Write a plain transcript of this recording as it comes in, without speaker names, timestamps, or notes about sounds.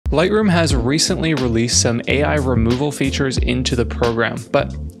Lightroom has recently released some AI removal features into the program,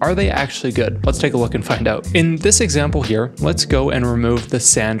 but are they actually good? Let's take a look and find out. In this example here, let's go and remove the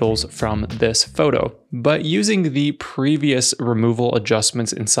sandals from this photo. But using the previous removal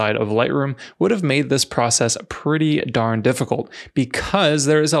adjustments inside of Lightroom would have made this process pretty darn difficult because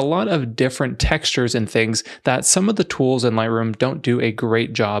there is a lot of different textures and things that some of the tools in Lightroom don't do a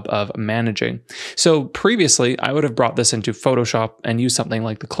great job of managing. So previously, I would have brought this into Photoshop and used something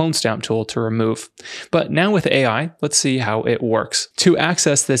like the clone stamp tool to remove. But now with AI, let's see how it works. To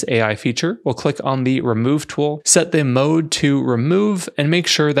access this AI feature, we'll click on the Remove tool, set the mode to Remove, and make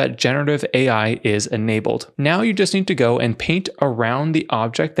sure that Generative AI is enabled. Now you just need to go and paint around the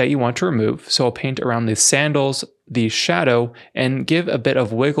object that you want to remove. So I'll paint around the sandals, the shadow, and give a bit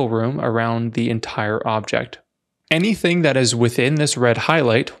of wiggle room around the entire object. Anything that is within this red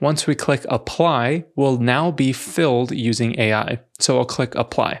highlight, once we click Apply, will now be filled using AI. So I'll click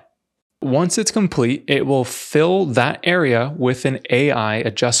Apply. Once it's complete, it will fill that area with an AI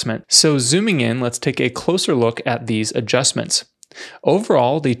adjustment. So zooming in, let's take a closer look at these adjustments.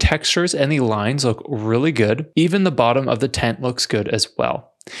 Overall, the textures and the lines look really good. Even the bottom of the tent looks good as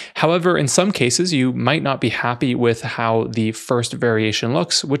well. However, in some cases, you might not be happy with how the first variation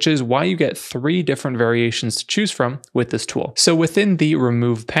looks, which is why you get 3 different variations to choose from with this tool. So within the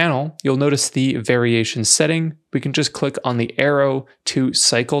Remove panel, you'll notice the variation setting. We can just click on the arrow to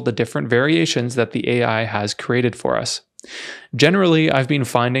cycle the different variations that the AI has created for us. Generally, I've been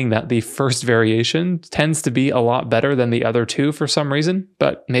finding that the first variation tends to be a lot better than the other 2 for some reason,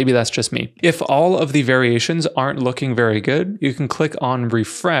 but maybe that's just me. If all of the variations aren't looking very good, you can click on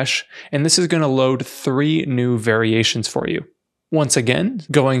Refresh, and this is going to load 3 new variations for you. Once again,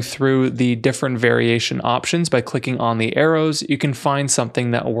 going through the different variation options by clicking on the arrows, you can find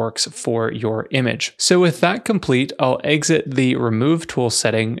something that works for your image. So with that complete, I'll exit the Remove tool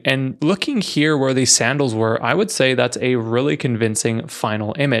setting, and looking here where the sandals were, I would say that's a really convincing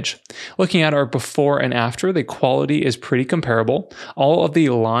final image. Looking at our before and after, the quality is pretty comparable. All of the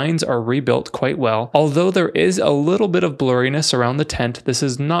lines are rebuilt quite well. Although there is a little bit of blurriness around the tent, this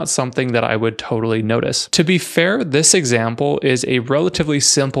is not something that I would totally notice. To be fair, this example is a relatively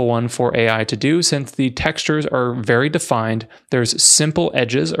simple one for AI to do since the textures are very defined, there's simple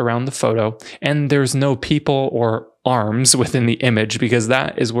edges around the photo, and there's no people or arms within the image because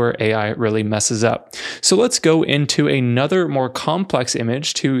that is where AI really messes up. So let's go into another more complex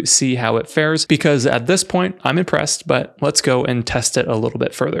image to see how it fares because at this point I'm impressed, but let's go and test it a little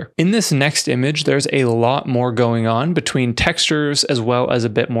bit further. In this next image, there's a lot more going on between textures as well as a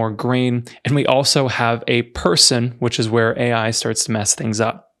bit more green, and we also have a person, which is where AI starts to mess things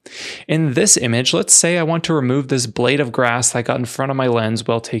up. In this image, let's say I want to remove this blade of grass that got in front of my lens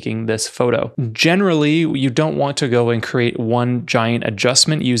while taking this photo. Generally, you don't want to go and create one giant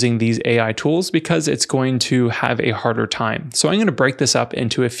adjustment using these AI tools because it's going to have a harder time. So I'm going to break this up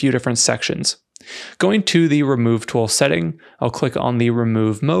into a few different sections. Going to the Remove tool setting, I'll click on the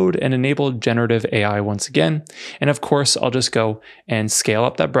Remove mode and enable Generative AI once again. And of course, I'll just go and scale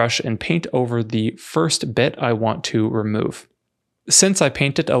up that brush and paint over the first bit I want to remove. Since I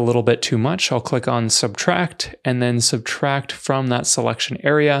painted a little bit too much, I'll click on Subtract and then subtract from that selection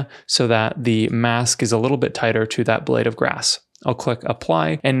area so that the mask is a little bit tighter to that blade of grass. I'll click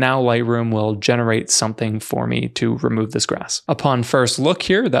Apply, and now Lightroom will generate something for me to remove this grass. Upon first look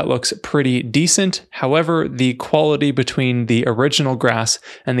here, that looks pretty decent. However, the quality between the original grass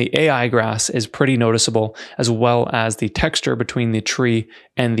and the AI grass is pretty noticeable, as well as the texture between the tree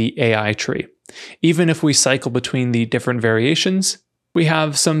and the AI tree. Even if we cycle between the different variations, we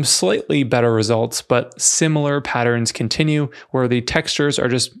have some slightly better results, but similar patterns continue where the textures are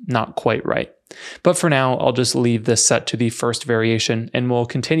just not quite right. But for now, I'll just leave this set to the first variation and we'll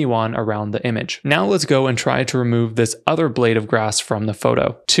continue on around the image. Now let's go and try to remove this other blade of grass from the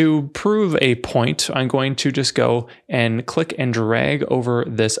photo. To prove a point, I'm going to just go and click and drag over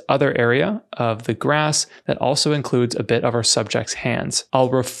this other area of the grass that also includes a bit of our subject's hands. I'll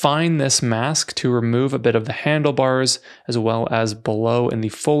refine this mask to remove a bit of the handlebars as well as below in the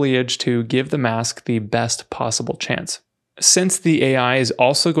foliage to give the mask the best possible chance. Since the AI is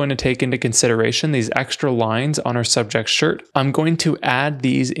also going to take into consideration these extra lines on our subject's shirt, I'm going to add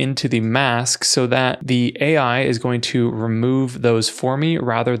these into the mask so that the AI is going to remove those for me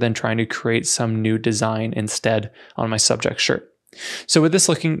rather than trying to create some new design instead on my subject's shirt. So with this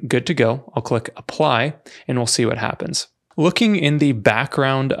looking good to go, I'll click Apply and we'll see what happens. Looking in the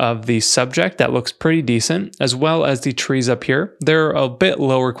background of the subject, that looks pretty decent, as well as the trees up here. They're a bit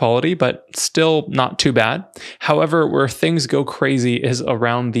lower quality, but still not too bad. However, where things go crazy is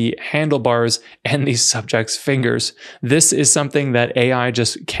around the handlebars and the subject's fingers. This is something that AI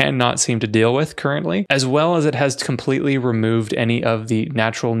just cannot seem to deal with currently, as well as it has completely removed any of the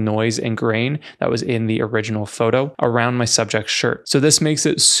natural noise and grain that was in the original photo around my subject's shirt. So this makes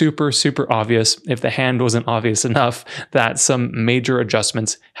it super, super obvious, if the hand wasn't obvious enough, that some major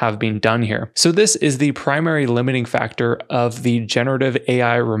adjustments have been done here. So this is the primary limiting factor of the generative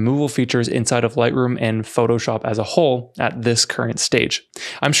AI removal features inside of Lightroom and Photoshop as a whole at this current stage.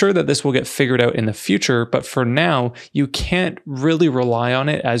 I'm sure that this will get figured out in the future, but for now, you can't really rely on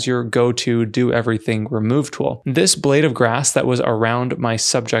it as your go-to do everything remove tool. This blade of grass that was around my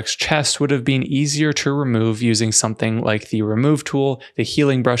subject's chest would have been easier to remove using something like the remove tool, the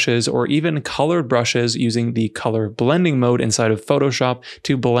healing brushes, or even colored brushes using the color blending mode inside of Photoshop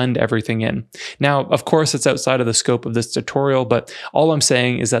to blend everything in. Now, of course, it's outside of the scope of this tutorial, but all I'm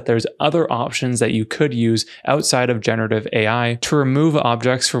saying is that there's other options that you could use outside of generative AI to remove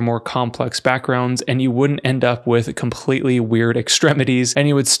objects from more complex backgrounds, and you wouldn't end up with completely weird extremities, and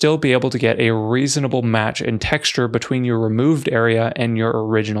you would still be able to get a reasonable match in texture between your removed area and your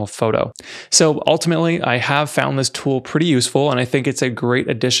original photo. So ultimately, I have found this tool pretty useful, and I think it's a great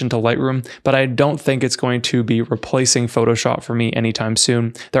addition to Lightroom, but I don't think it's going to be replacing Photoshop for me anytime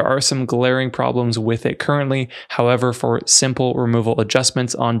soon. There are some glaring problems with it currently. However, for simple removal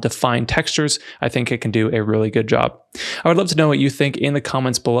adjustments on defined textures, I think it can do a really good job. I would love to know what you think in the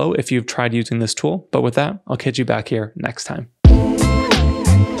comments below if you've tried using this tool, but with that, I'll catch you back here next time.